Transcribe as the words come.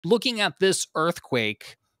Looking at this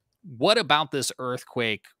earthquake, what about this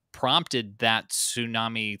earthquake prompted that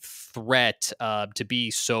tsunami threat to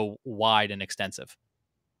be so wide and extensive?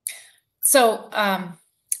 So,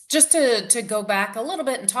 just to go back a little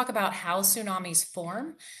bit and talk about how tsunamis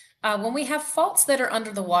form. When we have faults that are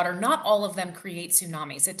under the water, not all of them create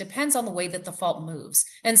tsunamis. It depends on the way that the fault moves.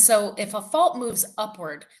 And so, if a fault moves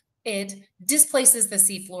upward, it displaces the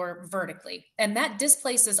seafloor vertically, and that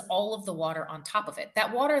displaces all of the water on top of it.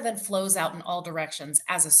 That water then flows out in all directions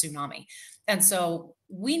as a tsunami. And so,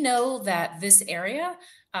 we know that this area,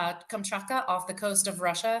 Kamchatka, off the coast of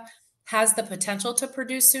Russia, has the potential to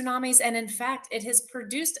produce tsunamis. And in fact, it has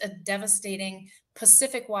produced a devastating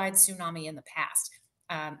Pacific wide tsunami in the past.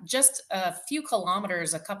 Just a few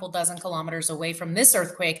kilometers, a couple dozen kilometers away from this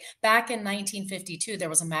earthquake, back in 1952, there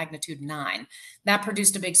was a magnitude 9 that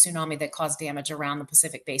produced a big tsunami that caused damage around the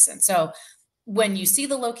Pacific basin. So, when you see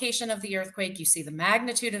the location of the earthquake, you see the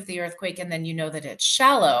magnitude of the earthquake, and then you know that it's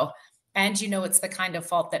shallow, and you know it's the kind of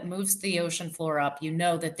fault that moves the ocean floor up, you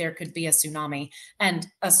know that there could be a tsunami, and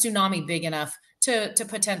a tsunami big enough to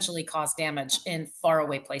potentially cause damage in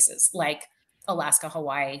faraway places like Alaska,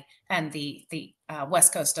 Hawaii, and the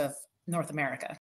west coast of North America.